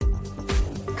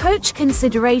Coach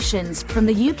considerations from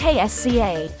the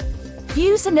UKSCA.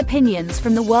 Views and opinions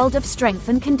from the world of strength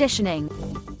and conditioning.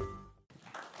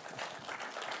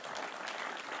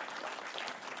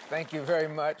 Thank you very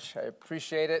much. I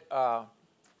appreciate it.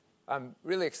 I'm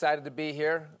really excited to be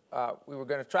here. We were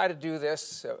going to try to do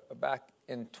this back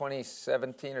in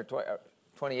 2017 or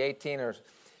 2018 or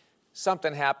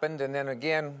something happened, and then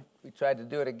again we tried to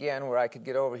do it again where I could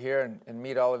get over here and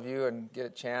meet all of you and get a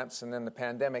chance, and then the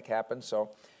pandemic happened.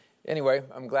 So anyway,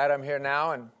 I'm glad I'm here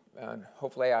now, and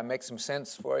hopefully I make some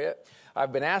sense for you.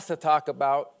 I've been asked to talk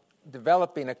about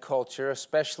developing a culture,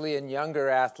 especially in younger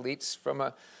athletes, from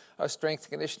a strength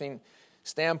and conditioning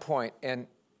standpoint. And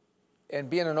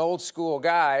being an old school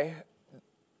guy,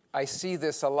 I see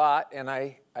this a lot, and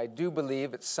I do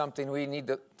believe it's something we need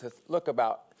to look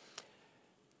about.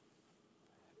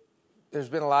 There's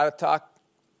been a lot of talk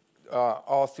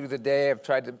all through the day. I've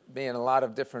tried to be in a lot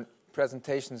of different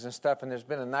presentations and stuff, and there's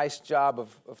been a nice job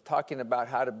of talking about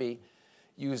how to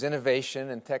use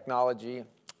innovation and technology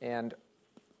and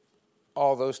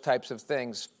all those types of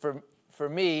things. For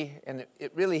me, and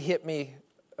it really hit me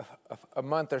a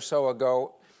month or so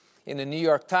ago, in the New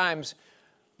York Times,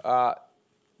 the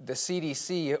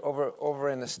CDC over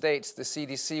in the States, the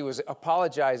CDC was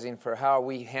apologizing for how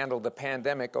we handled the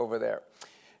pandemic over there.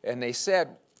 And they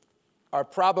said our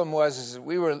problem was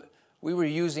we were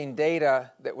using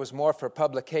data that was more for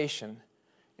publication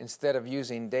instead of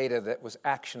using data that was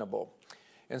actionable.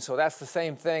 And so that's the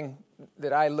same thing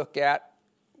that I look at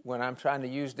when I'm trying to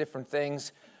use different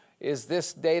things. Is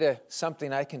this data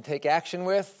something I can take action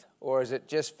with, or is it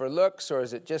just for looks, or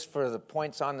is it just for the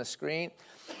points on the screen?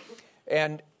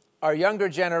 And our younger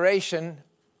generation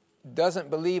doesn't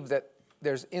believe that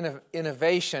there's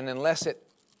innovation unless it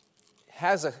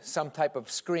has some type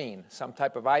of screen, some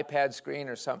type of iPad screen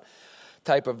or some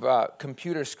type of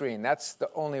computer screen. That's the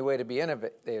only way to be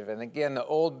innovative. And again, the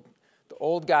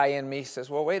old guy in me says,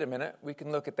 well, wait a minute, we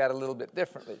can look at that a little bit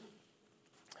differently.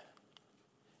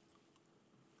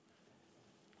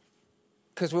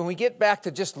 Because when we get back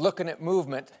to just looking at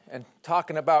movement and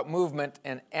talking about movement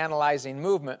and analyzing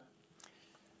movement,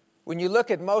 when you look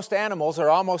at most animals, or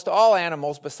almost all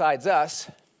animals besides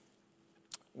us,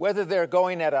 whether they're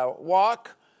going at a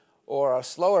walk or a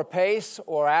slower pace,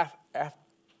 or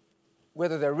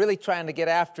whether they're really trying to get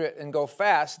after it and go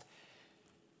fast,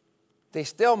 they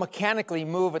still mechanically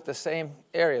move at the same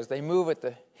areas. They move at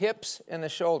the hips and the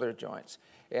shoulder joints.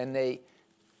 And they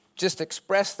just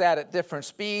express that at different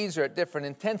speeds or at different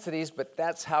intensities, but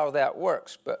that's how that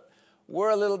works. But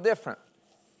we're a little different.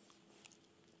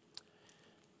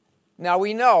 Now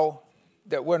we know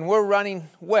that when we're running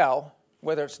well,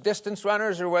 whether it's distance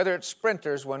runners or whether it's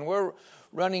sprinters, when we're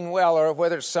running well, or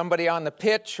whether it's somebody on the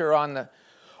pitch or on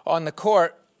the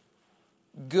court,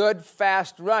 good,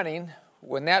 fast running,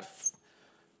 when that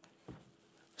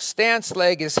stance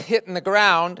leg is hitting the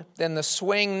ground, then the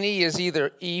swing knee is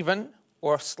either even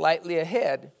or slightly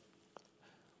ahead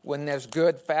when there's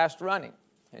good, fast running.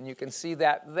 And you can see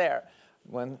that there.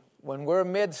 When we're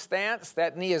mid-stance,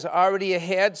 that knee is already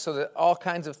ahead so that all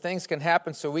kinds of things can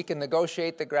happen, so we can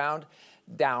negotiate the ground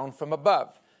down from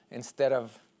above instead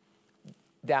of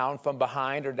down from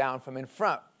behind or down from in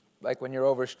front, like when you're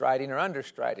overstriding or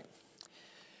understriding.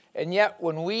 And yet,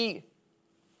 when we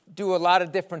do a lot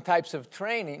of different types of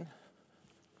training,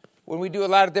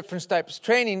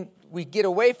 we get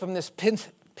away from this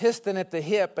piston at the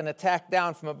hip and attack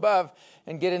down from above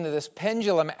and get into this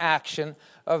pendulum action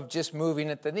of just moving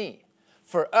at the knee.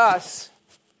 For us,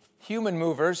 human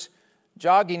movers,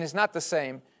 jogging is not the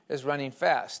same as running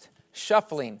fast.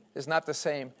 Shuffling is not the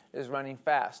same as running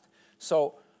fast.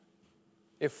 So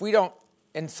if we don't,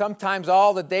 and sometimes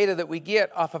all the data that we get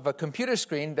off of a computer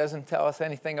screen doesn't tell us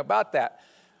anything about that.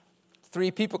 3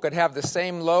 people could have the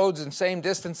same loads and same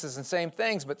distances and same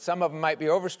things, but some of them might be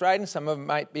overstriding, some of them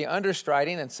might be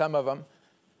understriding, and some of them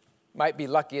might be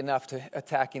lucky enough to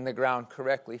attacking the ground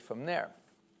correctly from there.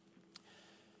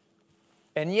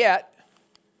 And yet,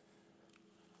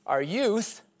 our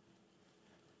youth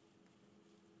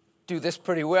do this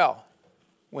pretty well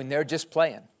when they're just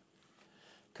playing.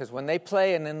 Because when they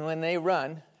play and then when they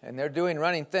run, and they're doing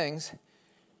running things,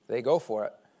 they go for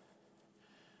it.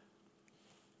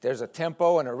 There's a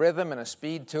tempo and a rhythm and a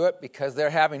speed to it because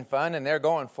they're having fun and they're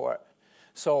going for it.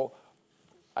 So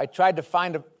I tried to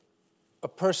find a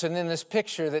person in this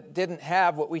picture that didn't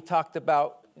have what we talked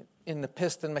about in the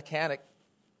piston mechanic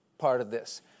part of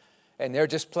this. And they're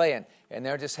just playing and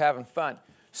they're just having fun.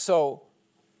 So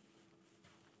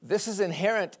this is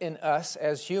inherent in us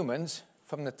as humans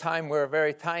from the time we're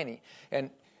very tiny. And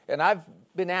I've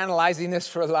been analyzing this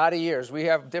for a lot of years. We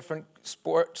have different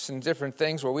sports and different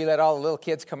things where we let all the little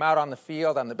kids come out on the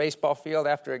field, on the baseball field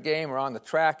after a game, or on the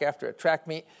track after a track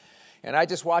meet, and I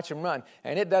just watch them run.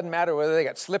 And it doesn't matter whether they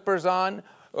got slippers on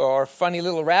or funny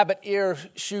little rabbit ear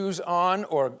shoes on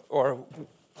or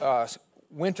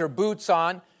winter boots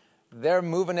on. They're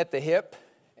moving at the hip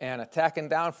and attacking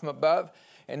down from above.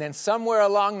 And then somewhere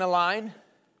along the line,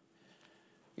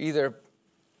 either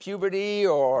puberty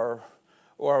or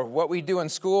what we do in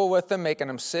school with them, making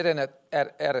them sit at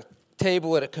a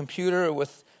table at a computer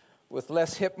with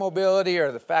less hip mobility,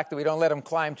 or the fact that we don't let them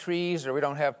climb trees, or we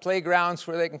don't have playgrounds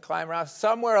where they can climb around,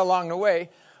 somewhere along the way,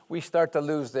 we start to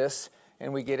lose this,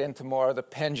 and we get into more of the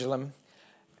pendulum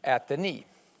at the knee.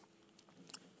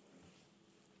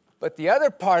 But the other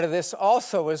part of this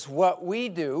also is what we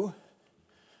do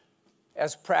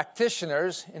as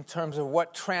practitioners in terms of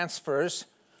what transfers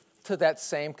to that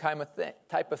same kind of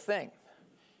type of thing.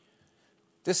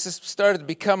 This has started to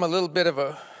become a little bit of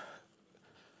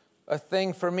a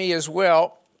thing for me as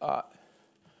well.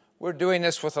 We're doing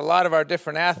this with a lot of our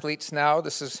different athletes now.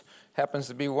 This happens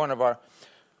to be one of our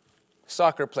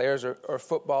soccer players, or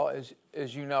football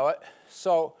as you know it.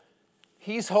 So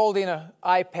he's holding an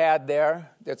iPad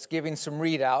there that's giving some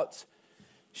readouts.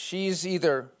 She's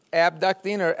either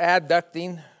abducting or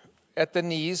adducting at the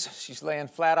knees. She's laying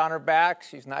flat on her back.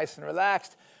 She's nice and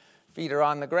relaxed. Feet are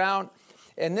on the ground.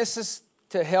 And this is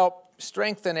to help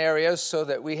strengthen areas so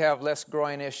that we have less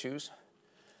groin issues.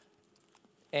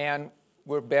 And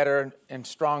we're better and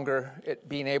stronger at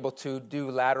being able to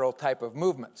do lateral type of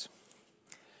movements.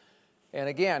 And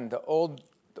again, the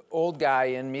old guy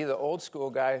in me, the old school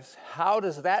guy, is how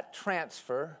does that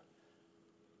transfer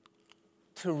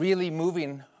to really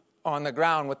moving on the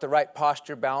ground with the right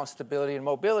posture, balance, stability, and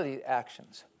mobility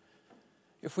actions?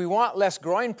 If we want less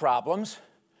groin problems,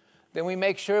 then we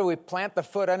make sure we plant the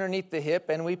foot underneath the hip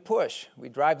and we push. We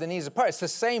drive the knees apart. It's the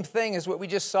same thing as what we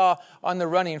just saw on the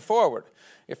running forward.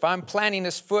 If I'm planting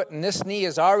this foot and this knee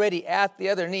is already at the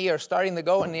other knee or starting to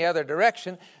go in the other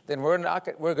direction, then we're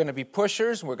going to be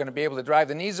pushers. We're going to be able to drive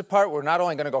the knees apart. We're not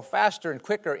only going to go faster and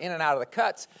quicker in and out of the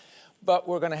cuts, but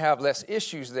we're going to have less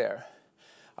issues there.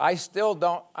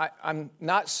 I'm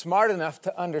not smart enough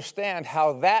to understand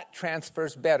how that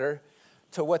transfers better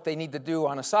to what they need to do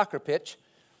on a soccer pitch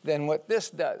than what this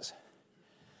does.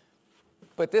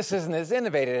 But this isn't as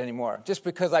innovative anymore. Just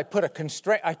because I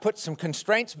put some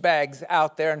constraints bags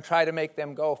out there and try to make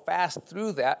them go fast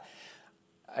through that,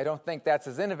 I don't think that's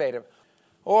as innovative.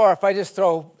 Or if I just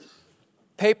throw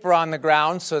paper on the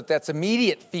ground so that's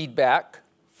immediate feedback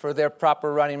for their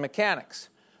proper running mechanics.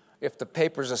 If the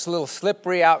paper's a little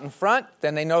slippery out in front,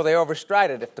 then they know they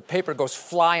overstrided. If the paper goes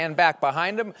flying back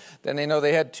behind them, then they know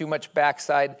they had too much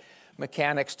backside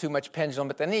mechanics, too much pendulum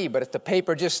at the knee. But if the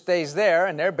paper just stays there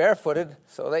and they're barefooted,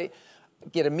 so they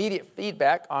get immediate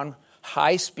feedback on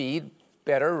high speed,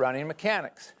 better running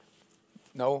mechanics.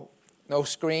 No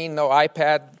screen, no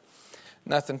iPad,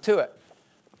 nothing to it.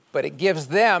 But it gives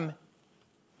them,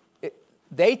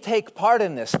 they take part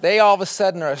in this. They all of a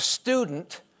sudden are a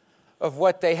student of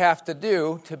what they have to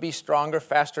do to be stronger,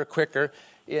 faster, quicker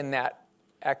in that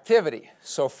activity.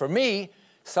 So for me,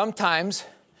 sometimes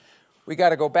we got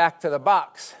to go back to the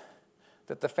box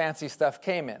that the fancy stuff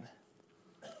came in.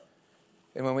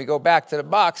 And when we go back to the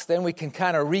box, then we can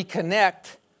kind of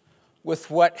reconnect with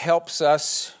what helps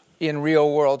us in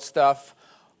real world stuff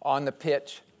on the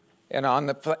pitch and on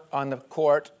the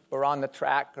court or on the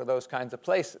track or those kinds of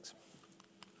places.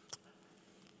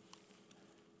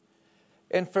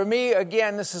 And for me,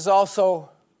 again, this is also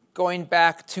going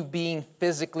back to being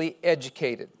physically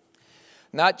educated.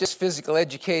 Not just physically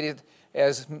educated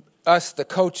as us, the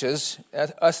coaches,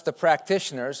 us, the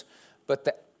practitioners, but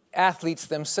the athletes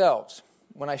themselves.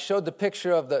 When I showed the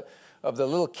picture of the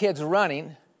little kids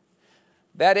running,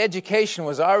 that education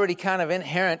was already kind of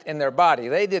inherent in their body.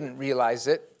 They didn't realize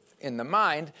it in the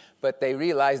mind, but they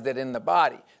realized it in the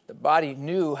body. The body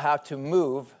knew how to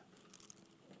move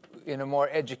in a more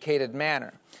educated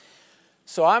manner.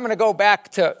 So I'm going to go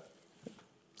back to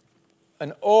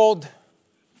an old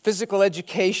physical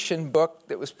education book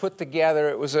that was put together.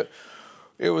 It was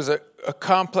a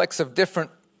complex of different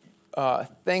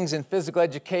things in physical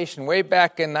education way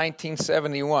back in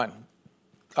 1971.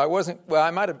 I wasn't coaching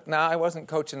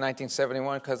in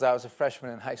 1971 because I was a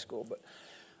freshman in high school, but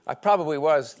I probably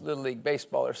was Little League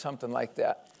Baseball or something like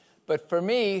that. But for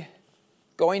me,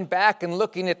 going back and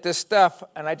looking at this stuff,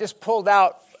 and I just pulled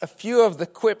out a few of the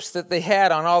quips that they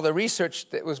had on all the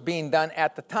research that was being done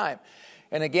at the time.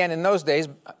 And again, in those days,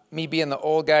 me being the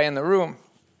old guy in the room,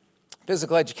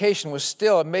 physical education was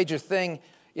still a major thing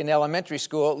in elementary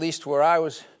school, at least where I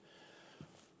was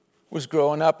was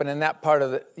growing up and in that part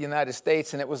of the United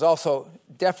States, and it was also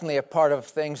definitely a part of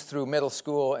things through middle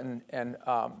school and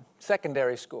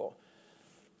secondary school.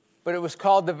 But it was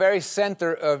called the very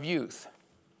center of youth.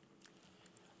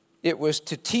 It was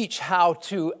to teach how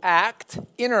to act,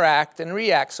 interact, and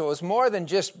react. So it was more than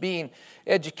just being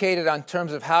educated on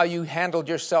terms of how you handled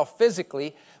yourself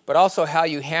physically, but also how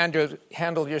you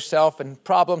handled yourself in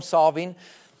problem solving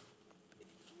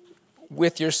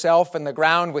with yourself and the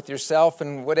ground with yourself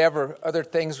and whatever other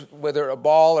things, whether a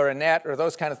ball or a net or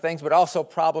those kind of things, but also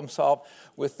problem solve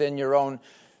within your own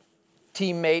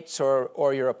teammates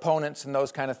or your opponents and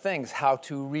those kind of things, how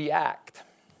to react.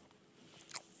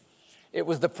 It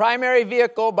was the primary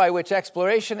vehicle by which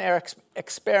exploration and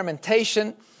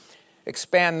experimentation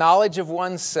expand knowledge of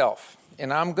oneself.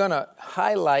 And I'm going to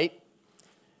highlight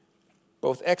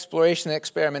both exploration and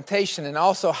experimentation and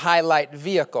also highlight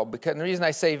vehicle. Because the reason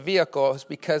I say vehicle is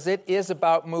because it is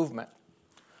about movement.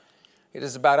 It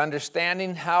is about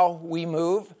understanding how we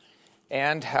move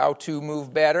and how to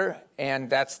move better, and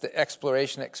that's the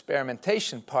exploration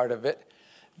experimentation part of it.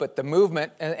 But the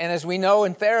movement, and as we know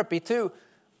in therapy too,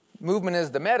 movement is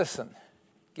the medicine.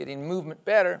 Getting movement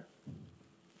better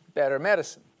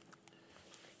medicine.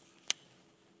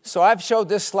 So I've showed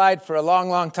this slide for a long,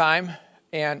 long time,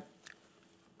 and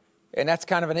that's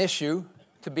kind of an issue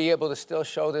to be able to still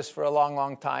show this for a long,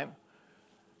 long time.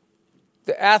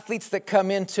 The athletes that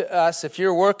come into us, if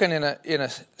you're working in a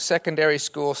secondary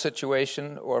school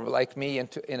situation, or like me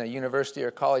in a university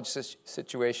or college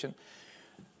situation,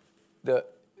 the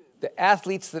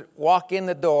athletes that walk in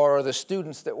the door or the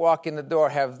students that walk in the door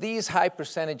have these high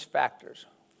percentage factors: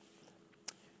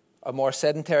 a more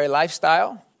sedentary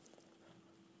lifestyle,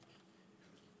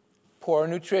 poor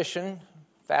nutrition,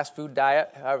 fast food diet,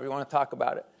 however you want to talk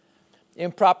about it,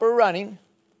 improper running.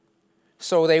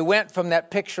 So they went from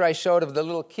that picture I showed of the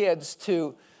little kids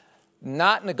to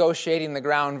not negotiating the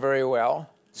ground very well,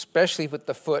 especially with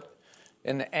the foot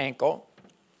and the ankle,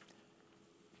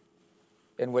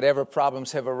 and whatever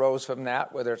problems have arose from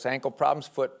that, whether it's ankle problems,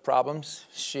 foot problems,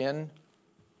 shin,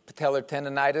 patellar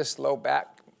tendonitis, low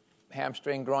back,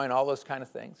 hamstring, groin, all those kind of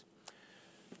things.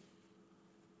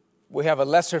 We have a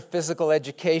lesser physical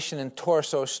education and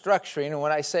torso structuring, and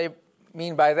what I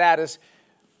mean by that is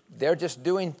they're just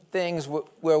doing things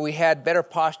where we had better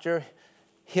posture,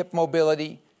 hip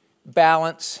mobility,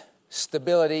 balance,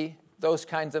 stability, those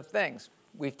kinds of things.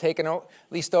 We've taken, at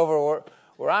least over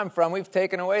where I'm from, we've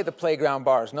taken away the playground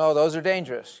bars. No, those are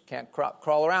dangerous. Can't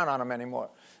crawl around on them anymore.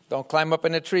 Don't climb up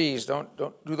in the trees. Don't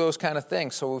do those kind of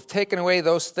things. So we've taken away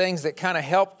those things that kind of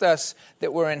helped us,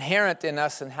 that were inherent in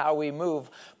us and how we move,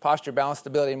 posture, balance,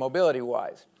 stability, and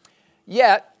mobility-wise.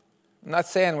 Yet, I'm not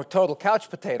saying we're total couch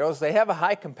potatoes. They have a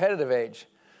high competitive age.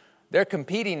 They're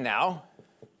competing now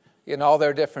in all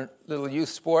their different little youth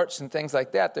sports and things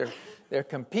like that. They're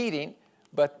competing,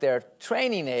 but their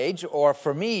training age, or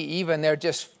for me, even their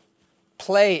just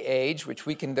play age, which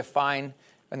we can define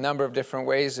a number of different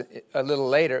ways a little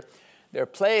later, their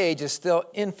play age is still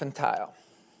infantile.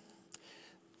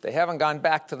 They haven't gone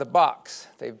back to the box.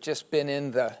 They've just been in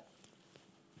the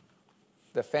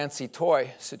fancy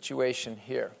toy situation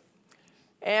here.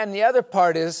 And the other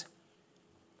part is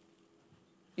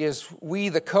we,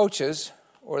 the coaches,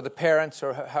 or the parents,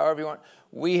 or however you want,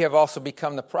 we have also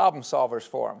become the problem solvers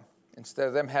for them, instead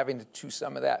of them having to choose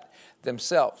some of that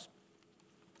themselves.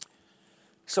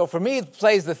 So for me,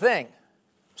 play's the thing.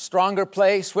 Stronger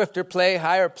play, swifter play,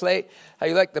 higher play, how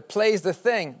you like the play's the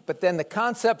thing. But then the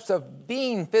concepts of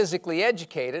being physically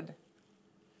educated,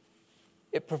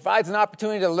 it provides an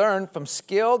opportunity to learn from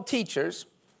skilled teachers,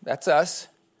 that's us,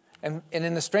 and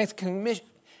in the strength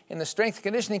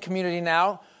conditioning community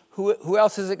now, who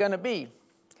else is it going to be?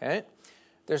 Okay,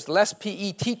 there's less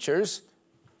PE teachers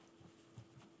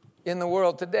in the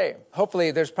world today.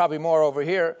 Hopefully, there's probably more over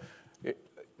here,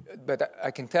 but I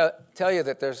can tell you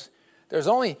that there's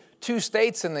only 2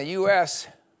 states in the U.S.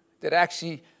 that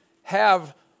actually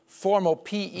have formal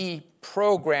PE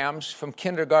programs from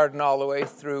kindergarten all the way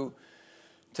through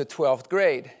to 12th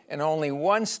grade, and only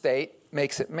 1 state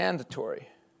makes it mandatory.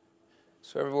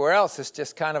 So everywhere else, it's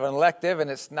just kind of an elective, and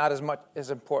it's not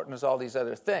as important as all these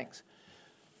other things.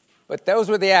 But those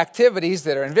were the activities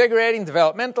that are invigorating,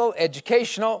 developmental,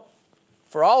 educational,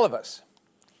 for all of us.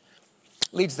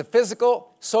 Leads to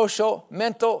physical, social,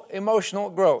 mental, emotional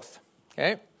growth.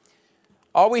 Okay?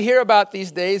 All we hear about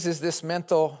these days is these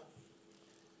mental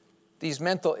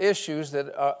issues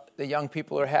that the young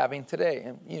people are having today.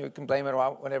 And you can blame it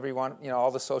on whatever you want,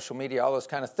 all the social media, all those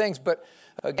kind of things. But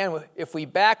again, if we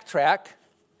backtrack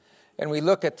and we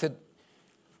look at the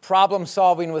problem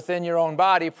solving within your own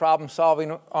body, problem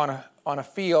solving on on a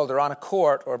field or on a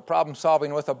court, or problem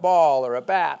solving with a ball or a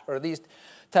bat or these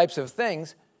types of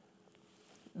things,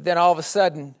 then all of a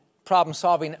sudden problem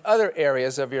solving other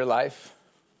areas of your life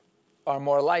are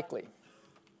more likely.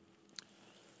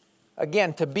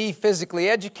 Again, to be physically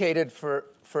educated for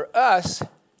us,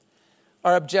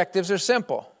 our objectives are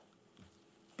simple.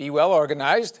 Be well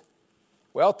organized,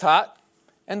 well taught,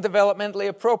 and developmentally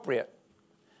appropriate.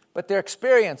 But their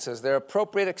experiences, their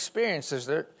appropriate experiences,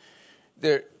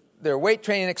 their weight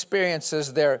training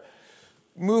experiences, their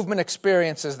movement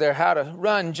experiences, their how to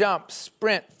run, jump,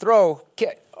 sprint, throw,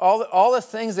 kick, all the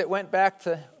things that went back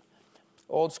to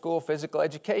old school physical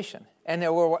education. And they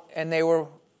were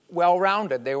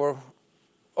well-rounded. They were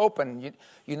open.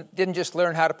 You didn't just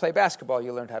learn how to play basketball.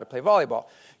 You learned how to play volleyball.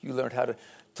 You learned how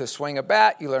to swing a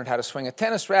bat. You learned how to swing a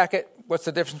tennis racket. What's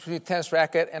the difference between a tennis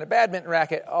racket and a badminton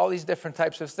racket? All these different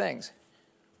types of things.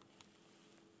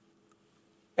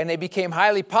 And they became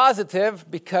highly positive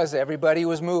because everybody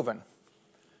was moving.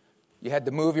 You had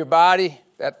to move your body.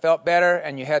 That felt better.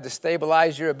 And you had to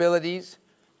stabilize your abilities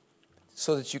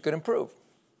so that you could improve.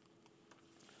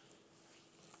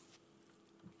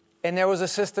 And there was a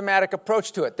systematic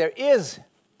approach to it. There is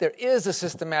a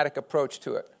systematic approach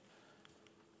to it.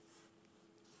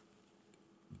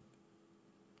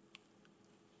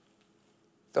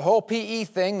 The whole PE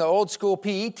thing, the old school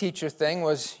PE teacher thing,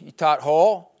 was you taught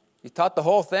the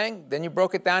whole thing, then you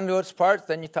broke it down to its parts,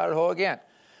 then you taught it whole again.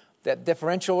 That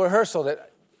differential rehearsal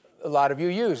that a lot of you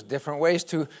use, different ways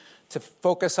to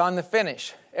focus on the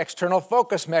finish. External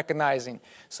focus mechanizing.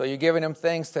 So you're giving them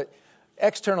things that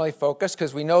externally focus,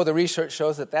 because we know the research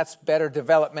shows that that's better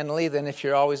developmentally than if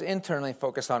you're always internally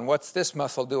focused on what's this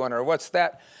muscle doing or what's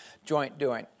that joint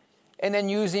doing. And then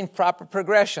using proper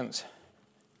progressions.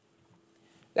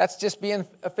 That's just being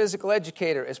a physical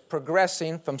educator, is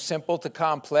progressing from simple to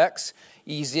complex,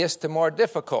 easiest to more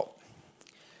difficult.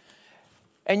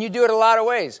 And you do it a lot of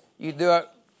ways. You do it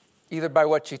either by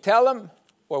what you tell them,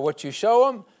 or what you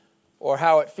show them, or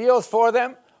how it feels for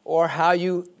them, or how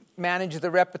you manage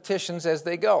the repetitions as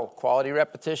they go. Quality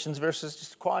repetitions versus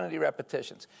just quantity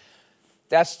repetitions.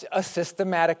 That's a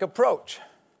systematic approach.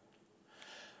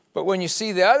 But when you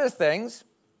see the other things,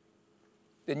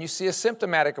 then you see a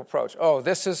symptomatic approach. Oh,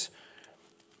 this is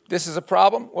a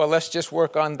problem? Well, let's just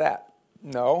work on that.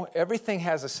 No, everything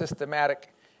has a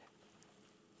systematic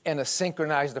and a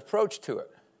synchronized approach to it.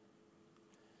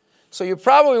 So you're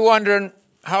probably wondering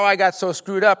how I got so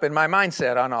screwed up in my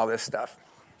mindset on all this stuff.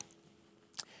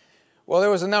 Well, there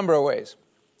was a number of ways.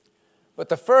 But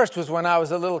the first was when I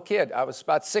was a little kid. I was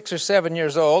about 6 or 7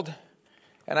 years old,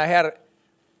 and I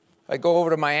go over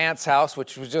to my aunt's house,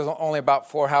 which was just only about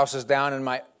 4 houses down,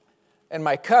 and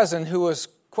my cousin, who was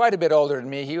quite a bit older than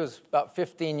me, he was about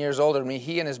 15 years older than me,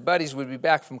 he and his buddies would be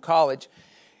back from college,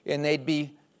 and they'd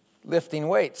be lifting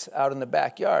weights out in the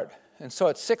backyard. And so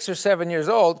at 6 or 7 years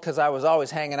old, because I was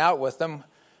always hanging out with them,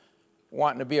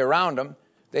 wanting to be around them,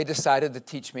 they decided to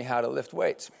teach me how to lift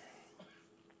weights.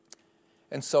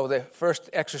 And so the first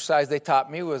exercise they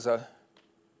taught me was a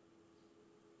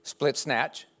split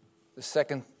snatch. The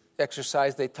second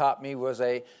exercise they taught me was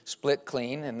a split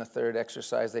clean, and the third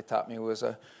exercise they taught me was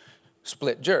a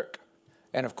split jerk.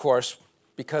 And of course,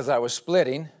 because I was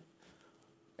splitting,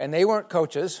 and they weren't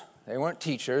coaches, they weren't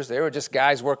teachers, they were just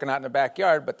guys working out in the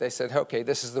backyard, but they said, okay,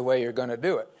 this is the way you're going to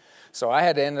do it. So I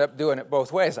had to end up doing it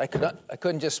both ways. I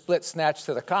couldn't just split snatch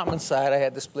to the common side, I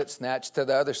had to split snatch to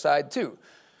the other side too.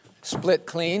 Split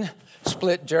clean,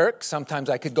 split jerk. Sometimes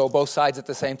I could go both sides at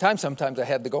the same time. Sometimes I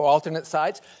had to go alternate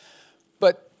sides.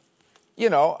 But,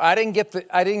 I didn't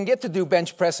get to do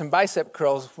bench press and bicep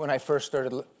curls when I first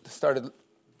started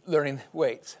learning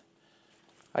weights.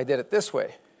 I did it this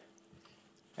way.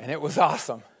 And it was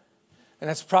awesome. And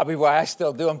that's probably why I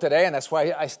still do them today, and that's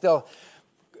why I still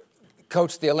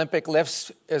coach the Olympic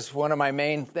lifts as one of my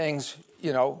main things,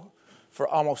 for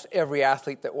almost every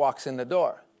athlete that walks in the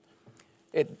door.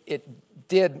 It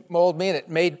did mold me, and it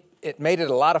made it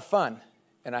a lot of fun.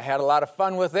 And I had a lot of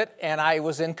fun with it, and I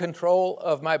was in control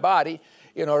of my body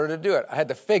in order to do it. I had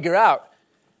to figure out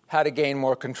how to gain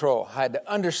more control. I had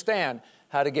to understand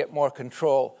how to get more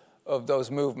control of those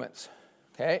movements.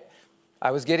 Okay?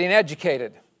 I was getting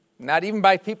educated, not even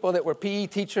by people that were PE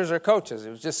teachers or coaches. It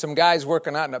was just some guys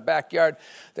working out in the backyard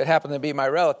that happened to be my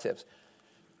relatives.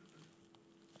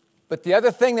 But the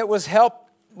other thing that was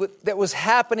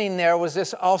happening there was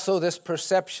this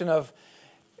perception of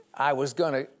I was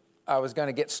going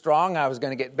to get strong, I was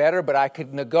going to get better, but I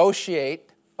could negotiate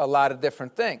a lot of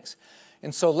different things.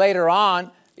 And so later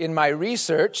on in my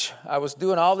research, I was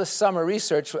doing all this summer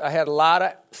research. I had a lot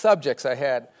of subjects. I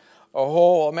had a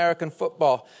whole American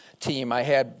football team, I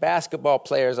had basketball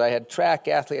players, I had track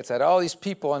athletes, I had all these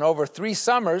people, and over 3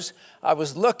 summers, I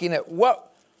was looking at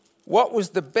what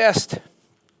was the best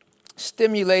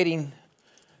stimulating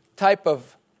type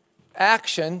of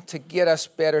action to get us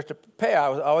better to prepare. I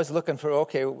was always looking for,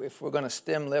 okay, if we're going to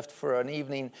stim lift for an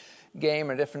evening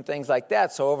game or different things like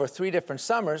that. So over 3 different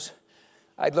summers,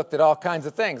 I looked at all kinds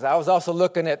of things. I was also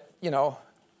looking at,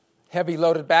 heavy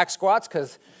loaded back squats,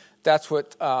 because that's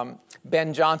what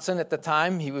Ben Johnson at the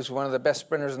time, he was one of the best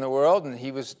sprinters in the world, and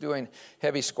he was doing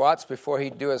heavy squats before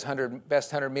he'd do his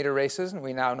best 100-meter races. And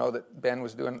we now know that Ben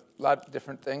was doing a lot of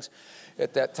different things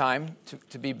at that time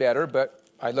to be better. But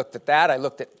I looked at that. I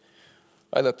looked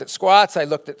at squats. I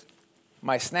looked at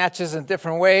my snatches in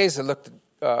different ways. I looked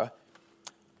at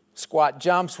squat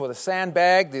jumps with a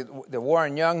sandbag, the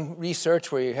Warren Young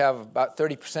research where you have about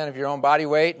 30% of your own body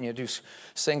weight and you do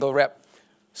single rep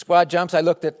squat jumps. I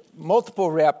looked at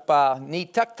multiple rep knee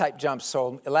tuck type jumps,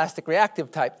 so elastic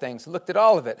reactive type things. I looked at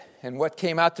all of it. And what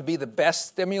came out to be the best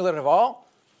stimulant of all?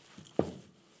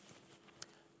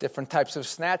 Different types of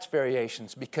snatch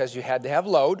variations, because you had to have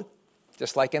load,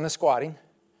 just like in the squatting,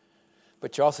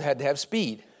 but you also had to have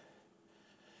speed.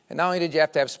 And not only did you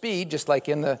have to have speed, just like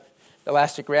in the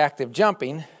elastic reactive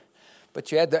jumping,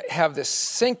 but you had to have this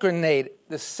synchronized,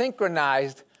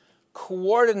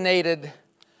 coordinated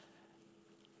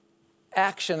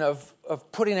action of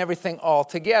putting everything all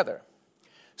together.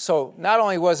 So not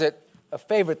only was it a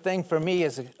favorite thing for me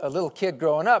as a little kid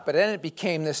growing up, but then it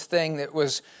became this thing that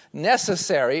was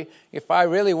necessary if I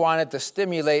really wanted to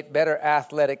stimulate better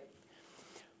athletic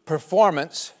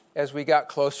performance as we got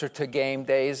closer to game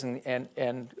days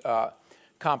and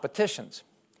competitions.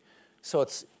 So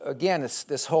it's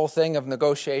this whole thing of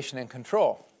negotiation and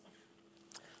control.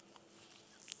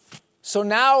 So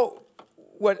now,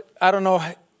 what I don't know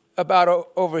about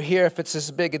over here if it's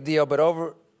as big a deal, but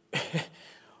over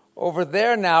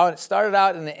there now, it started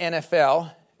out in the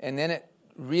NFL, and then it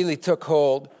really took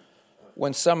hold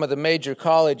when some of the major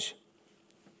college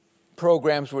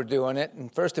programs were doing it.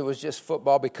 And first it was just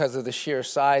football because of the sheer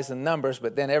size and numbers,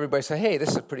 but then everybody said, hey, this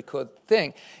is a pretty cool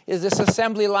thing, is this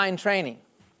assembly line training.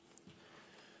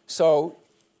 So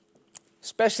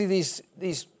especially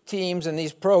these teams and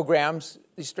these programs,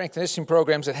 these strength and conditioning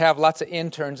programs that have lots of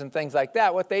interns and things like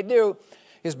that, what they do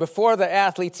is before the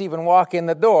athletes even walk in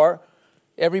the door,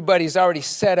 everybody's already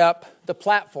set up the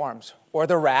platforms or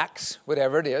the racks,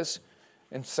 whatever it is.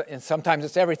 And sometimes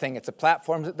it's everything. It's the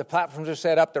platforms are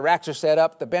set up, the racks are set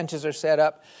up, the benches are set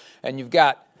up, and you've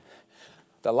got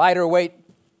the lighter weight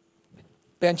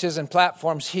benches and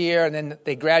platforms here, and then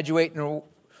they graduate in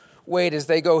weight as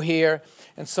they go here.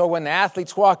 And so when the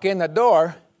athletes walk in the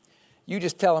door, you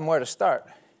just tell them where to start.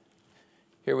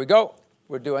 Here we go.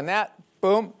 We're doing that.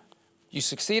 Boom. You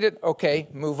succeeded. Okay,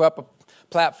 move up a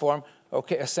platform.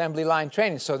 Okay, assembly line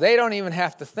training. So they don't even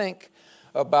have to think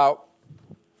about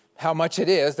how much it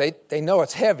is. They know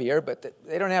it's heavier, but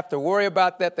they don't have to worry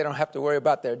about that. They don't have to worry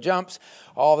about their jumps.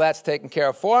 All that's taken care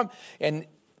of for them. And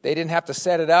they didn't have to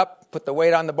set it up, put the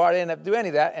weight on the bar. They didn't have to do any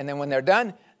of that. And then when they're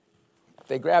done,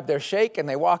 they grab their shake and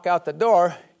they walk out the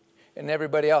door, and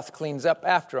everybody else cleans up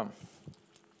after them.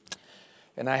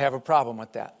 And I have a problem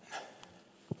with that.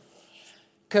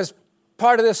 Because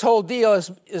part of this whole deal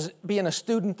is being a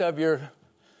student of your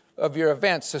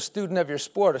events, a student of your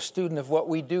sport, a student of what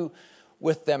we do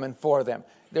with them and for them.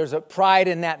 There's a pride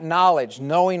in that knowledge,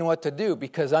 knowing what to do,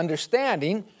 because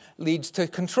understanding leads to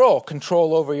control.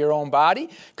 Control over your own body,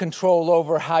 control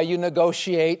over how you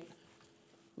negotiate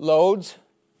loads,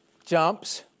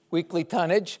 jumps, weekly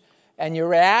tonnage, and your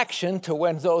reaction to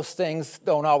when those things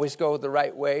don't always go the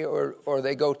right way or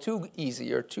they go too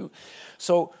easy or too...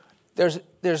 So there's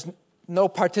no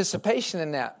participation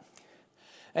in that.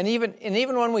 And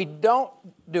even when we don't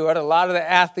do it, a lot of the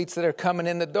athletes that are coming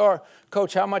in the door,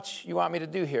 Coach, how much you want me to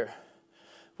do here?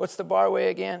 What's the bar weigh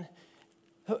again?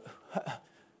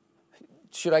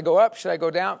 Should I go up? Should I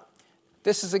go down?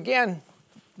 This is, again,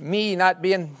 me not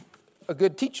being a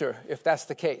good teacher, if that's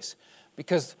the case.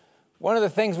 Because one of the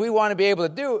things we want to be able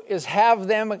to do is have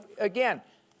them, again,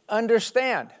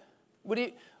 understand.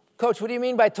 Coach, what do you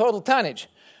mean by total tonnage?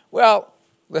 Well,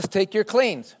 let's take your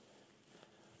cleans.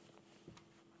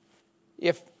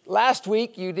 If last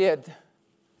week you did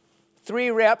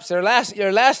 3 reps, or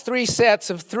your last 3 sets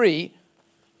of 3,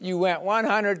 you went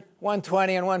 100,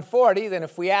 120, and 140, then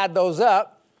if we add those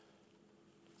up,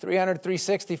 300,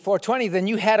 360, 420, then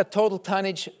you had a total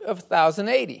tonnage of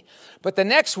 1,080. But the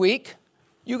next week,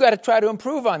 you got to try to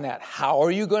improve on that. How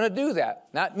are you going to do that?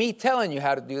 Not me telling you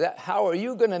how to do that. How are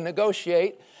you going to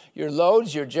negotiate your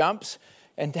loads, your jumps,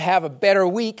 and to have a better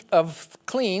week of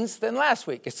cleans than last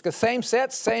week? It's the same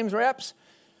sets, same reps,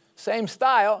 same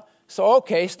style. So,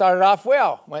 okay, started off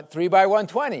well. Went 3 by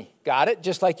 120. Got it,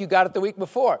 just like you got it the week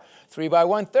before. 3 by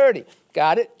 130.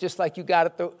 Got it, just like you got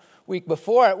it the week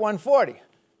before at 140.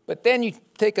 But then you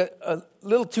take a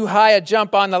little too high a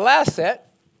jump on the last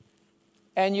set,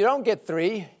 and you don't get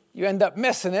 3. You end up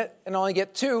missing it and only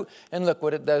get 2, and look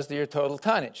what it does to your total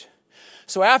tonnage.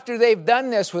 So after they've done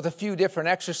this with a few different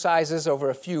exercises over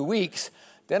a few weeks,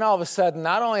 then all of a sudden,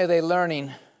 not only are they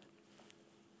learning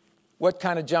what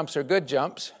kind of jumps are good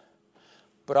jumps,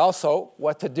 but also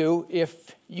what to do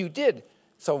if you did.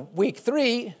 So week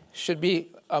 3 should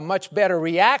be a much better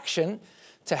reaction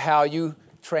to how you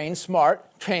train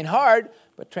smart, train hard,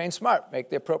 but train smart, make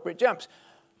the appropriate jumps.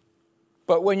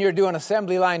 But when you're doing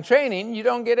assembly line training, you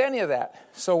don't get any of that.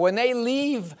 So when they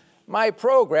leave my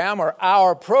program or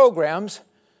our programs,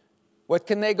 what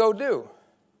can they go do?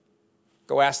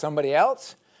 Go ask somebody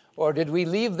else? Or did we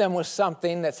leave them with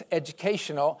something that's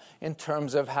educational in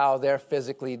terms of how they're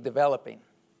physically developing?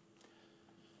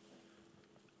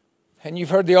 And you've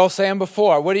heard the old saying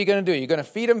before, what are you going to do? You're going to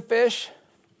feed them fish,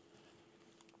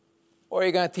 or are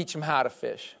you going to teach them how to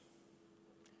fish?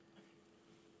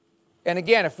 And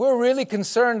again, if we're really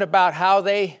concerned about how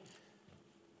they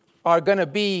are going to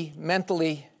be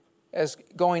mentally as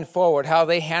going forward, how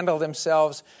they handle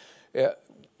themselves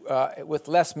with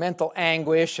less mental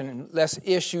anguish and less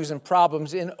issues and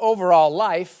problems in overall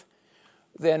life,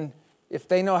 then if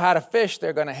they know how to fish,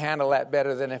 they're going to handle that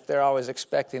better than if they're always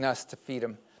expecting us to feed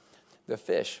them the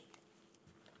fish.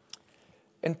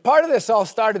 And part of this all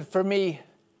started for me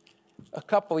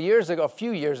a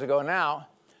few years ago now.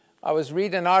 I was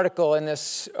reading an article in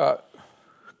this,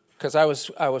 because I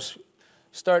was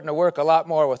starting to work a lot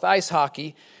more with ice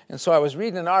hockey, and so I was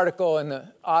reading an article in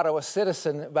the Ottawa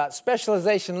Citizen about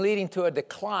specialization leading to a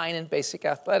decline in basic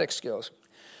athletic skills.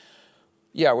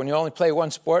 Yeah, when you only play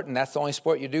one sport, and that's the only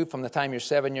sport you do from the time you're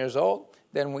 7 years old,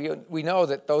 then we know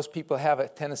that those people have a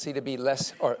tendency to be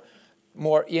less or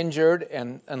more injured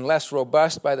and less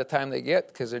robust by the time they get,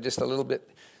 because they're just a little bit,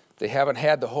 they haven't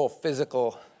had the whole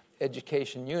physical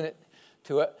education unit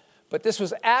to it. But this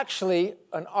was actually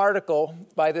an article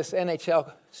by this NHL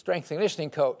strength and conditioning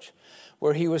coach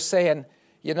where he was saying,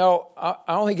 I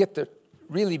only get to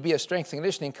really be a strength and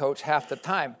conditioning coach half the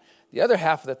time. The other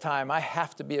half of the time, I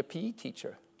have to be a PE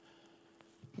teacher.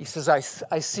 He says, I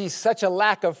see such a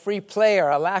lack of free play or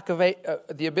a lack of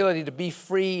the ability to be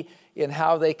free in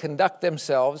how they conduct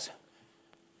themselves,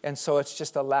 and so it's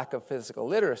just a lack of physical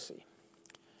literacy.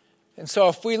 And so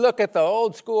if we look at the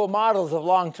old school models of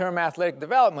long-term athletic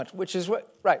development, which is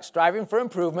striving for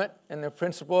improvement and the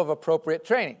principle of appropriate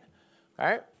training,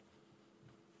 right?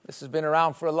 This has been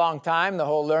around for a long time, the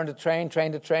whole learn to train,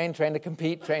 train to train, train to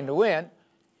compete, train to win.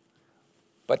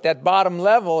 But that bottom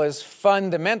level is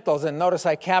fundamentals, and notice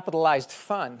I capitalized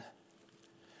fun.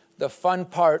 The fun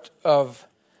part of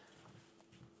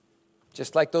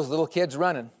just like those little kids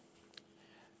running.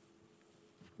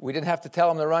 We didn't have to tell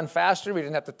them to run faster. We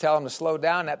didn't have to tell them to slow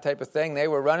down, that type of thing. They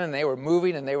were running, they were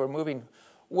moving, and they were moving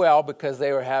well because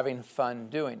they were having fun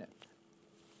doing it.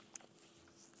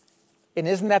 And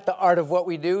isn't that the art of what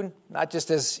we do? Not just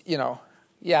as,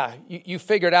 you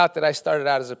figured out that I started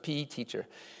out as a PE teacher.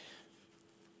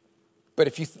 But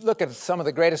if you look at some of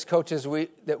the greatest coaches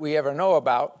that we ever know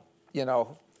about,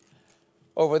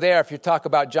 over there, if you talk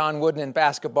about John Wooden in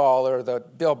basketball, or the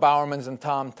Bill Bowermans and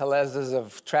Tom Telez's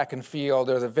of track and field,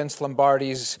 or the Vince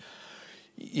Lombardi's,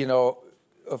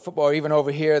 of football, or even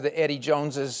over here, the Eddie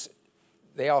Joneses,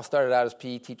 they all started out as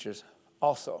PE teachers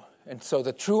also. And so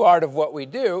the true art of what we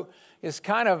do is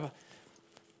kind of,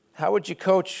 how would you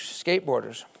coach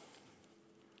skateboarders?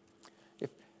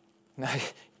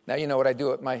 Now you know what I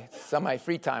do at my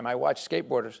semi-free time. I watch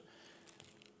skateboarders.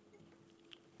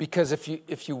 Because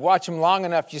if you watch them long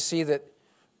enough, you see that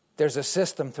there's a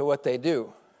system to what they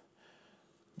do.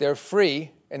 They're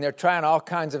free, and they're trying all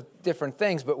kinds of different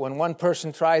things, but when one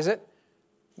person tries it,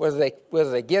 whether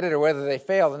they get it or whether they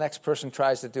fail, the next person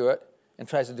tries to do it, and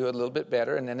tries to do it a little bit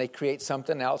better, and then they create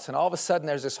something else, and all of a sudden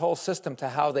there's this whole system to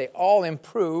how they all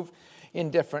improve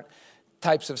in different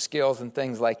types of skills and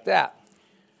things like that.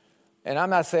 And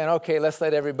I'm not saying, okay, let's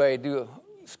let everybody do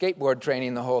skateboard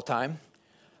training the whole time,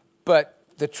 but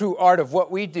the true art of what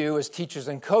we do as teachers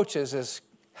and coaches is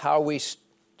how we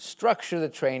structure the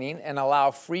training and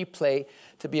allow free play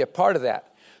to be a part of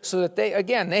that. So that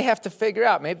they have to figure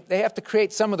out, maybe they have to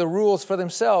create some of the rules for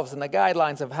themselves and the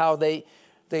guidelines of how they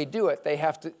do it. They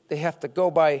have to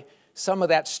go by some of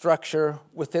that structure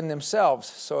within themselves.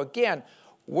 So again,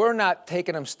 we're not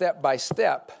taking them step by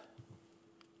step.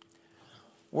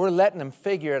 We're letting them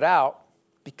figure it out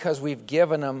because we've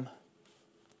given them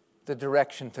the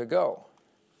direction to go.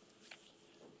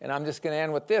 And I'm just going to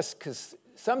end with this, because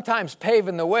sometimes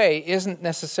paving the way isn't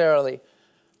necessarily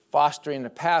fostering a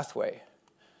pathway.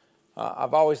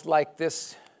 I've always liked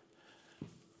this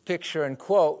picture and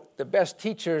quote: the best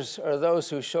teachers are those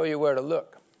who show you where to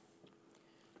look,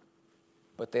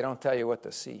 but they don't tell you what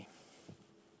to see.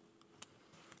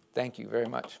 Thank you very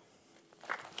much.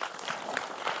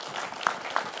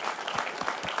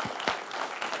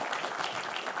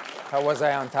 How was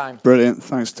I on time? Brilliant.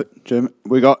 Thanks, Jim.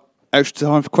 We got extra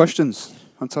time for questions.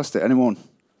 Fantastic. Anyone?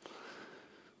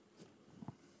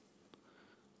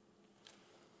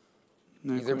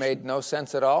 No Either question? made no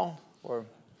sense at all, or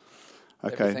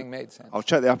everything made sense. I'll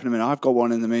check the app in a minute. I've got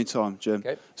one in the meantime, Jim.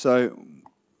 Okay. So,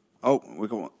 we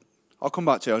got one. I'll come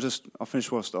back to you. I'll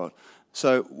finish what I started.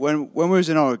 So when we was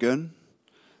in Oregon,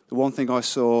 the one thing I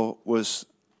saw was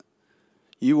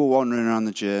you were wandering around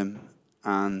the gym,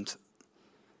 and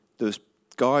there was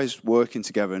guys working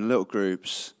together in little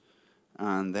groups,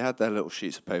 and they had their little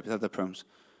sheets of paper, they had their problems,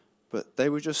 but they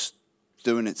were just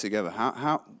doing it together.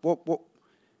 What?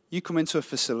 You come into a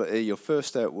facility, your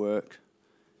first day at work.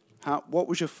 What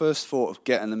was your first thought of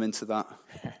getting them into that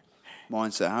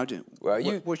mindset? How do you? Well,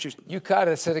 you caught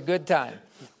us at a good time,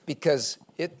 because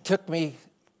it took me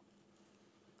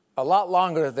a lot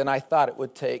longer than I thought it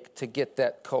would take to get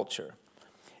that culture,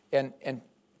 and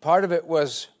part of it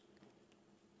was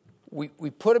we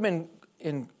put them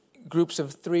in groups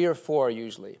of 3 or 4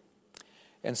 usually,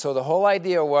 and so the whole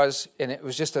idea was, and it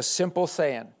was just a simple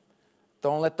saying: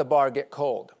 don't let the bar get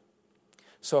cold.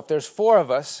 So if there's 4 of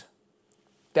us,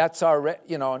 that's our,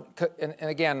 and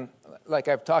again, like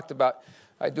I've talked about,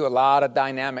 I do a lot of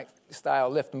dynamic style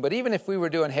lifting. But even if we were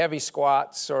doing heavy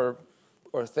squats or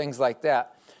things like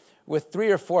that, with 3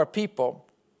 or 4 people,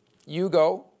 you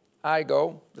go, I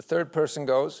go, the third person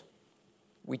goes,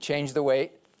 we change the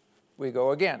weight, we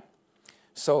go again.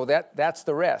 So that's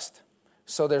the rest.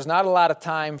 So there's not a lot of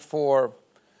time for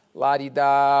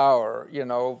la-di-da or,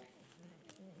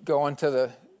 going to the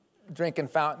drinking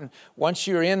fountain. Once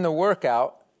you're in the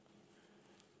workout,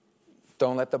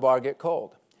 don't let the bar get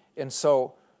cold. And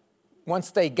so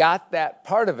once they got that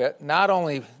part of it, not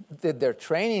only did their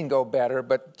training go better,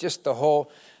 but just the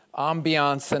whole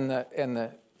ambiance and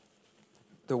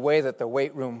the way that the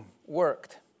weight room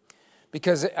worked.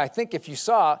 Because I think if you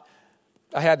saw,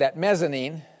 I had that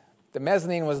mezzanine. The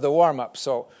mezzanine was the warm-up.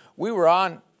 So we were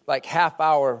on like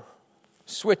half-hour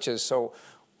switches. So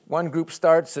one group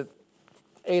starts at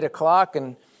 8 o'clock,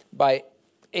 and by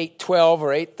 8:12 or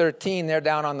 8:13, they're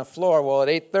down on the floor. Well, at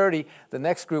 8:30, the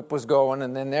next group was going,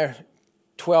 and then they're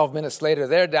 12 minutes later,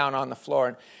 they're down on the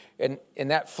floor. And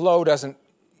that flow doesn't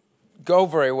go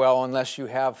very well unless you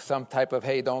have some type of,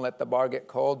 hey, don't let the bar get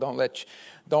cold, don't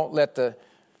let the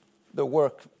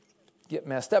work get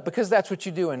messed up, because that's what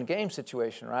you do in a game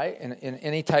situation, right? In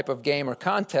any type of game or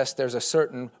contest, there's a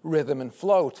certain rhythm and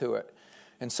flow to it.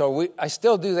 And so I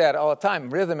still do that all the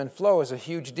time. Rhythm and flow is a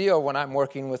huge deal when I'm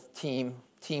working with team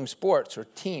sports or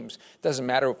teams. It doesn't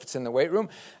matter if it's in the weight room,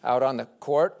 out on the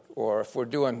court, or if we're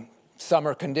doing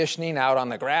summer conditioning out on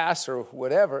the grass or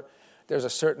whatever. There's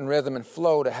a certain rhythm and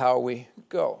flow to how we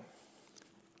go.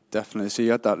 Definitely. So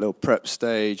you had that little prep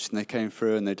stage, and they came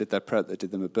through and they did their prep, they did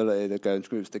the mobility, they go into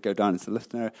groups, they go down into the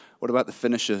lifting area. What about the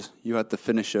finishers? You had the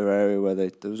finisher area where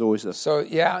there was always a... So,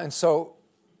 yeah,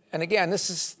 and again,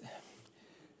 this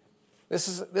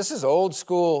is old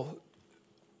school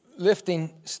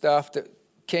lifting stuff that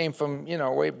came from,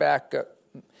 way back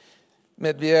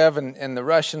Medvedev and the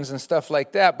Russians and stuff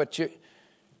like that. But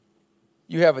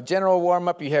you have a general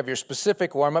warm-up, you have your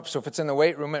specific warm-up. So if it's in the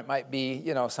weight room, it might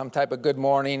be, some type of good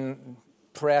morning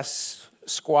press,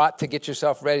 squat to get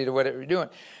yourself ready to whatever you're doing.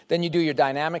 Then you do your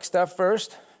dynamic stuff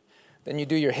first. Then you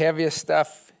do your heaviest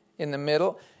stuff in the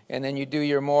middle. And then you do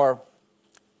your more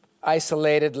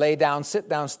isolated lay-down,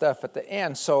 sit-down stuff at the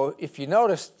end. So if you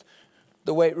noticed,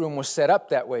 the weight room was set up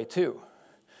that way too.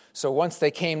 So once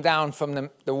they came down from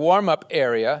the warm-up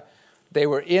area, they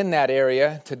were in that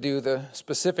area to do the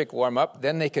specific warm-up.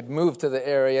 Then they could move to the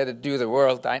area to do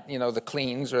the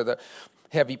cleans or the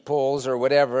heavy pulls or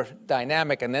whatever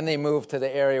dynamic. And then they moved to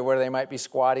the area where they might be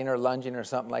squatting or lunging or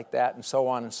something like that, and so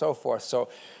on and so forth. So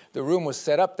the room was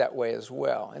set up that way as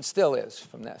well, and still is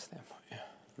from that standpoint. Yeah.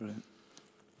 Brilliant.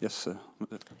 Yes, sir.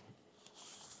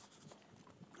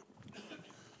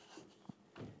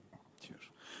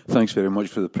 Thanks very much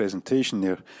for the presentation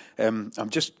there. I'm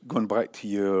just going back to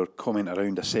your comment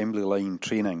around assembly line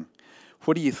training.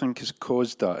 What do you think has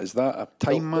caused that? Is that a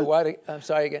time... I'm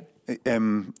sorry again?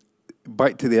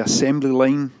 Back to the assembly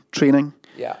line training.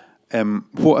 Yeah.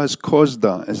 What has caused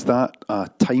that? Is that a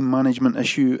time management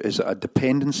issue? Is it a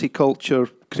dependency culture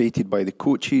created by the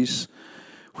coaches?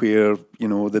 where,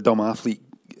 the dumb athlete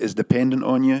is dependent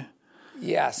on you?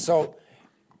 Yeah, so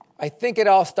I think it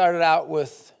all started out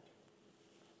with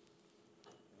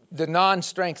the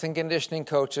non-strength and conditioning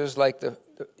coaches, like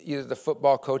either the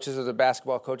football coaches or the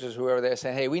basketball coaches, whoever, they're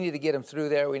saying, hey, we need to get them through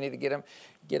there. We need to get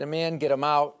them in, get them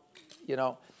out.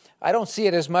 I don't see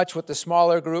it as much with the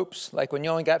smaller groups. Like when you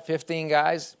only got 15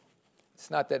 guys, it's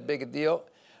not that big a deal.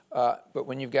 But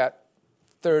when you've got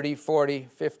 30, 40,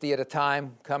 50 at a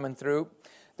time coming through,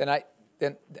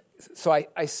 so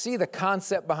I see the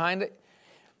concept behind it.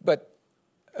 But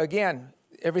again,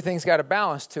 everything's got a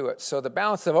balance to it. So the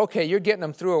balance of, okay, you're getting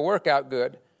them through a workout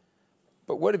good,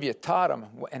 but what have you taught them?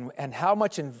 And how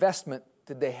much investment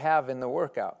did they have in the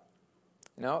workout?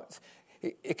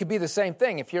 It could be the same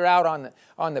thing. If you're out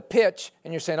on the pitch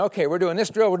and you're saying, okay, we're doing this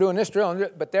drill,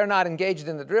 but they're not engaged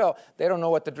in the drill. They don't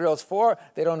know what the drill's for.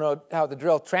 They don't know how the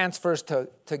drill transfers to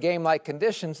game-like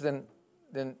conditions. Then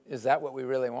is that what we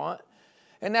really want?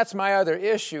 And that's my other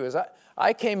issue is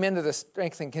I came into the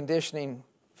strength and conditioning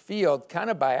field kind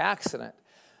of by accident.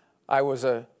 I was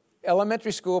a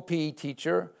elementary school PE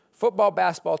teacher, football,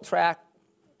 basketball, track,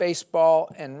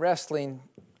 baseball, and wrestling,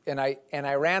 and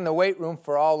I ran the weight room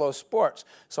for all those sports.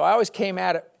 So I always came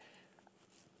at it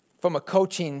from a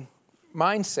coaching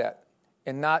mindset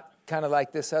and not kind of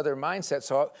like this other mindset.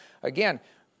 So again,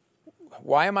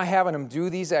 why am I having them do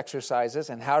these exercises,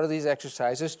 and how do these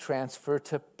exercises transfer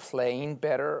to playing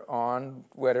better on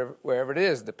wherever it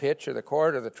is, the pitch or the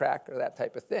court or the track or that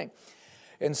type of thing?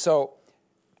 And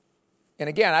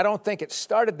again, I don't think it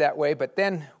started that way, but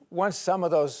then once some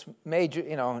of those major,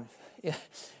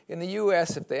 in the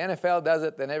U.S., if the NFL does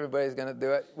it, then everybody's going to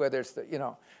do it, whether it's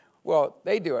well,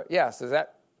 they do it. Yes,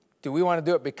 do we want to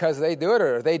do it because they do it,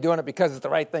 or are they doing it because it's the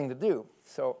right thing to do?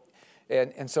 So,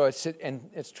 and so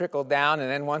it's trickled down, and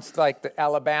then once like the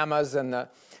Alabamas and the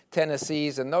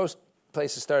Tennessees and those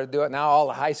places started to do it, now all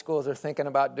the high schools are thinking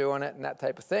about doing it and that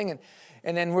type of thing,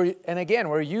 and then we're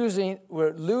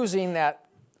losing that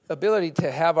ability to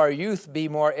have our youth be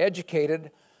more educated,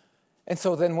 and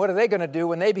so then what are they going to do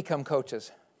when they become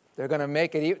coaches? They're going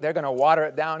to they're going to water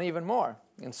it down even more,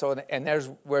 and so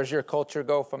where's your culture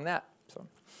go from that? So,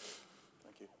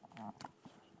 thank you.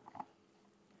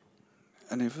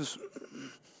 Any of us?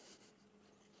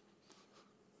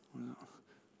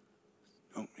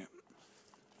 Oh, yeah.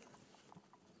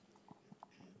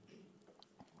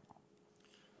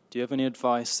 Do you have any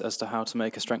advice as to how to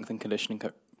make a strength and conditioning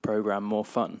program more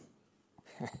fun?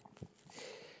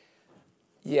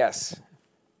 Yes.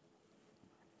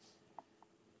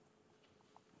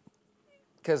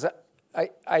 Because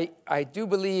I do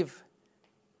believe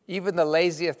even the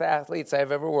laziest athletes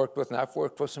I've ever worked with, and I've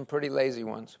worked with some pretty lazy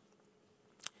ones,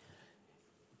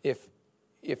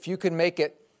 if you can make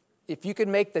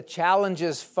the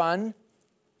challenges fun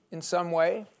in some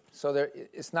way, so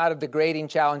it's not a degrading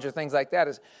challenge or things like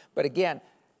that, but again,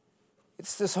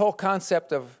 it's this whole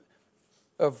concept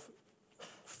of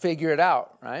figure it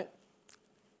out, right?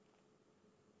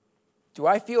 Do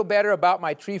I feel better about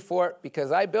my tree fort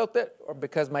because I built it or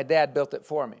because my dad built it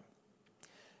for me?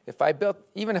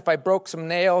 Even if I broke some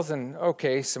nails and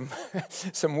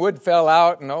some wood fell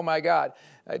out and oh my God,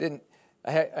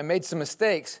 I made some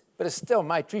mistakes, but it's still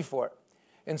my tree fort.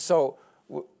 And so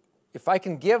if I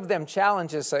can give them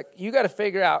challenges, like you got to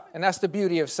figure out, and that's the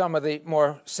beauty of some of the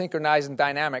more synchronized and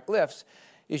dynamic lifts,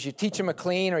 is you teach them a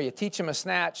clean or you teach them a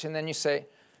snatch, and then you say,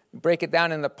 break it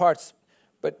down into parts.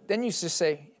 But then you just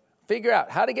say, figure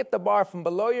out how to get the bar from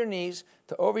below your knees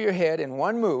to over your head in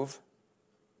one move.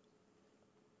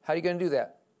 How are you going to do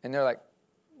that? And they're like,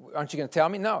 aren't you going to tell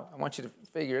me? No, I want you to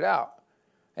figure it out.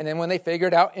 And then when they figure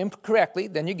it out incorrectly,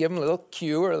 then you give them a little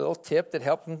cue or a little tip that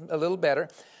helps them a little better.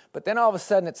 But then all of a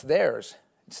sudden it's theirs.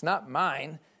 It's not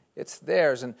mine. It's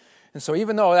theirs. And so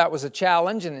even though that was a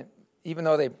challenge, and even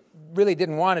though they really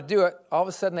didn't want to do it, all of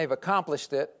a sudden they've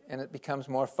accomplished it, and it becomes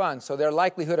more fun. So their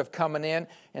likelihood of coming in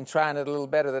and trying it a little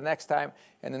better the next time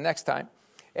and the next time.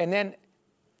 And then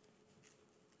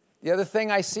the other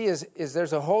thing I see is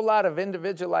there's a whole lot of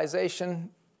individualization,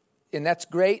 and that's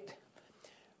great.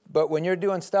 But when you're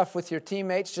doing stuff with your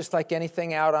teammates, just like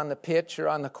anything out on the pitch or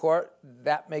on the court,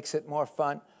 that makes it more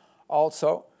fun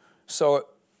also. So,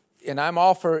 and I'm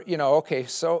all for,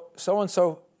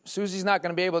 so-and-so, Susie's not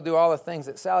going to be able to do all the things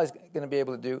that Sally's going to be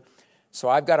able to do. So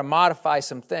I've got to modify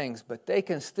some things, but they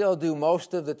can still do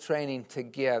most of the training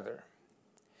together.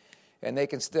 And they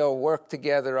can still work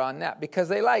together on that because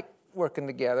they like working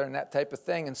together and that type of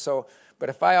thing. And so, but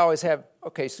if I always have,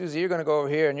 okay, Susie, you're going to go over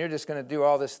here and you're just going to do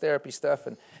all this therapy stuff,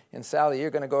 and Sally, you're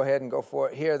going to go ahead and go for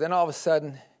it here, then all of a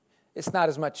sudden it's not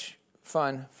as much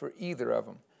fun for either of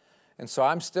them. And so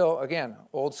I'm still, again,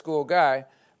 old school guy,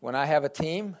 when I have a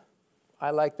team,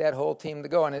 I like that whole team to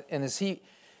go. And as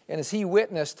he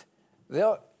witnessed,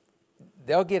 they'll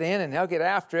get in and they'll get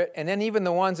after it. And then even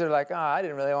the ones that are like, I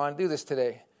didn't really want to do this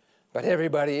today, but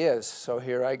everybody is, so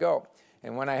here I go.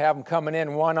 And when I have them coming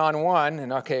in one-on-one,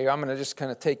 and okay, I'm going to just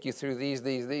kind of take you through these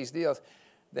deals,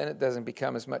 then it doesn't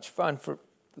become as much fun, at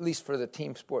least for the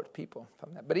team sport people.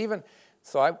 But even,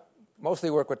 so I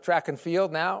mostly work with track and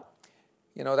field now.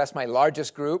 That's my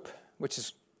largest group, which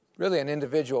is really an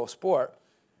individual sport,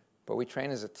 but we train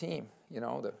as a team.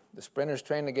 The sprinters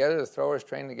train together, the throwers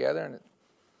train together,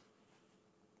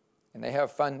 and they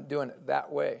have fun doing it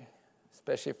that way,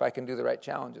 especially if I can do the right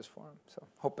challenges for them. So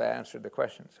hope that answered the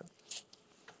question. So.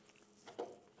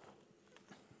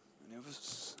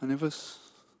 Any of us?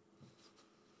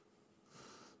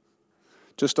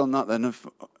 Just on that then,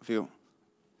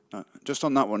 just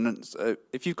on that one,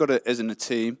 if you've got it as in a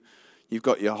team, you've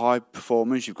got your high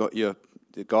performers, you've got the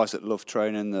guys that love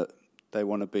training, that they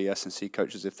want to be S&C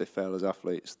coaches if they fail as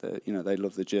athletes. They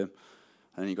love the gym,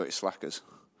 and then you've got your slackers.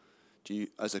 Do you,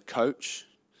 as a coach,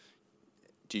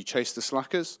 do you chase the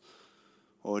slackers,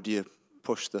 or do you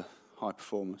push the high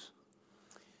performers?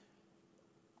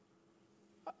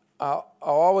 I'll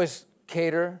always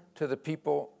cater to the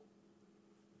people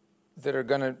that are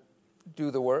going to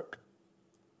do the work.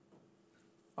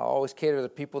 I'll always cater to the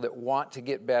people that want to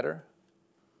get better.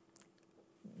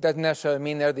 Doesn't necessarily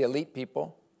mean they're the elite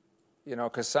people,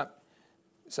 because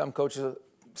some coaches,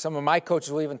 some of my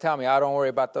coaches will even tell me, don't worry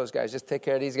about those guys. Just take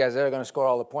care of these guys. They're going to score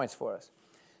all the points for us.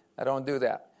 I don't do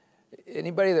that.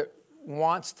 Anybody that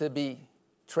wants to be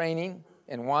training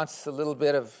and wants a little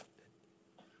bit of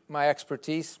my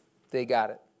expertise, they got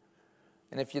it.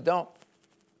 And if you don't,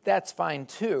 that's fine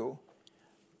too.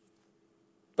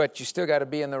 But you still got to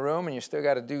be in the room, and you still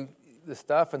got to do the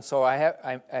stuff. And so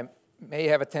I may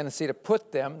have a tendency to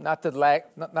put them, not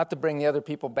to bring the other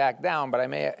people back down, but I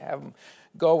may have them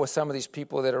go with some of these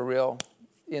people that are real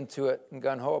into it and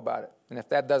gung-ho about it. And if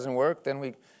that doesn't work, then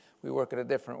we work it a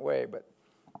different way. But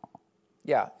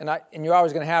yeah, and you're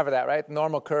always going to have that, right?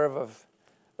 Normal curve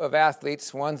of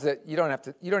athletes, ones that you don't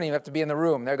even have to be in the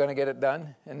room. They're going to get it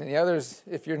done. And then the others,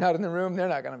 if you're not in the room, they're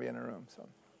not going to be in the room. So,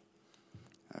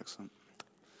 excellent.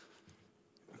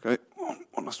 Okay,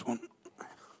 one last one.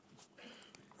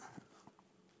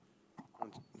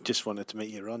 Just wanted to make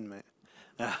you run, mate.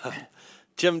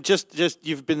 Jim, just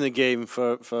you've been in the game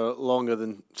for longer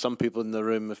than some people in the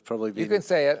room have probably been. You can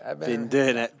say it. I've been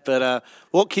doing it. But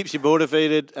what keeps you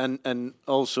motivated, and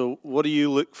also what do you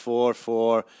look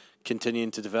for continuing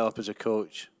to develop as a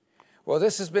coach? Well,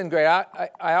 this has been great.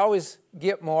 I always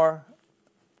get more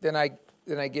than I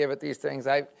give at these things.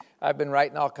 I've been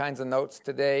writing all kinds of notes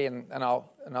today, and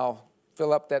I'll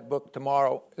fill up that book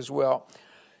tomorrow as well.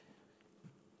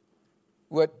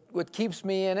 What keeps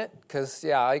me in it, because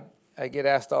I get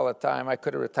asked all the time. I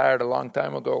could have retired a long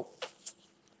time ago,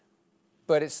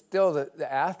 but it's still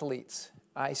the athletes.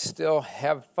 I still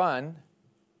have fun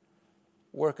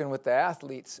working with the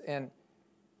athletes, and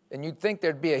you'd think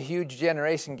there'd be a huge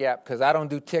generation gap, because I don't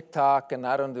do TikTok and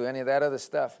I don't do any of that other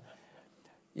stuff,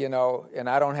 and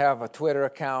I don't have a Twitter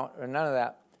account or none of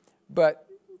that. But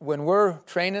when we're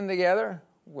training together,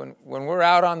 when we're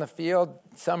out on the field,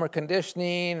 summer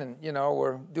conditioning, and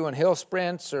we're doing hill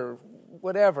sprints or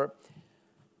whatever,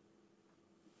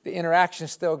 the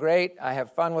interaction's still great. I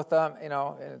have fun with them, and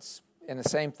it's the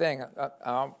same thing.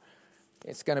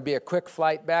 It's going to be a quick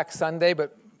flight back Sunday,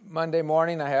 but Monday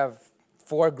morning I have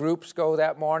 4 groups go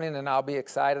that morning, and I'll be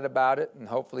excited about it, and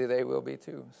hopefully they will be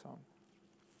too. So,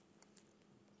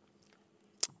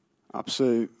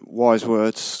 absolute wise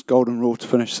words, golden rule to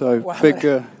finish. So well, big.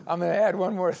 I'm going to add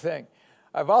one more thing.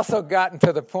 I've also gotten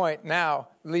to the point now,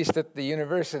 at least at the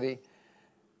university,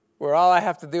 where all I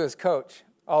have to do is coach.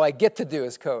 All I get to do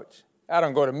is coach. I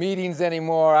don't go to meetings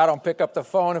anymore. I don't pick up the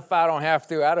phone if I don't have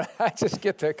to. I just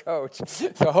get to coach.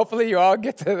 So hopefully you all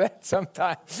get to that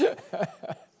sometime.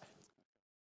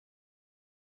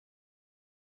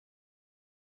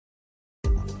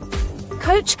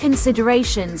 Coach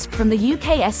considerations from the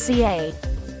UKSCA.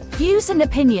 Views and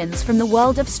opinions from the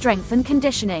world of strength and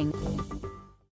conditioning.